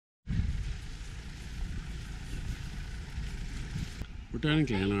We're down in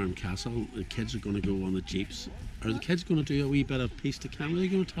Glenarm Castle. The kids are going to go on the jeeps. Are the kids going to do a wee bit of piece to camera? Are you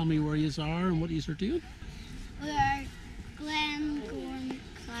going to tell me where you are and what you are doing? We are Glenarm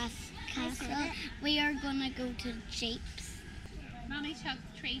Castle. We are going to go to jeeps. Mommy's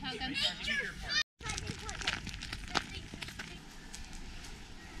tree hugging.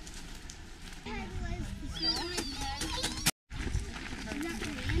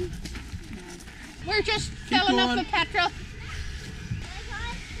 We're just filling up the petrol.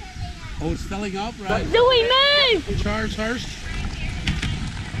 Oh, it's filling up, right? Do we move? Charge first.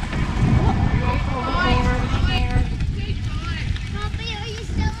 Poppy, are you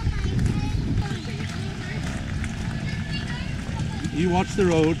still on my You watch the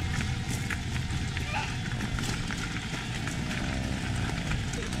road.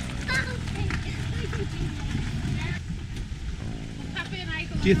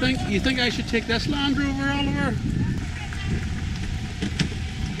 Do you think I should take this Land Rover, Oliver?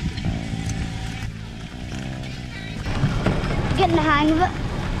 Getting the hang of it.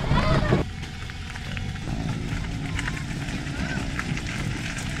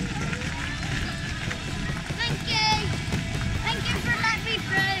 Thank you. Thank you for letting me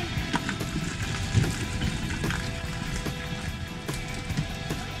through.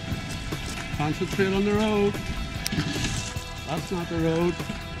 Concentrate on the road. That's not the road.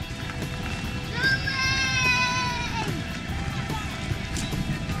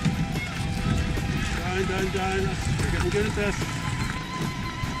 Down. You're getting good at this.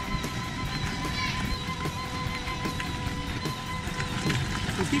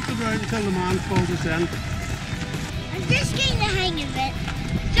 We'll keep the drive until the man pulls us in. I'm just getting the hang of it.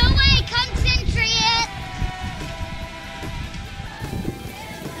 Zoe, concentrate!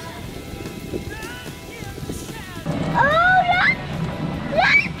 Oh, look!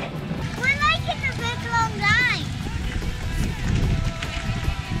 Look! We're like in a big long line.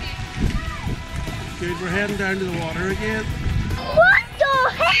 Good, we're heading down to the water again. What the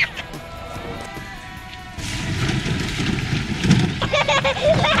heck?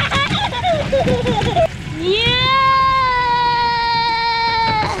 Yeah!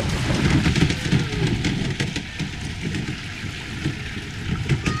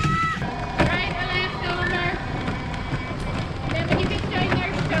 Right, the left over. Then when you get down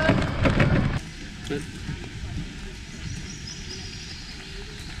there, stop. Good.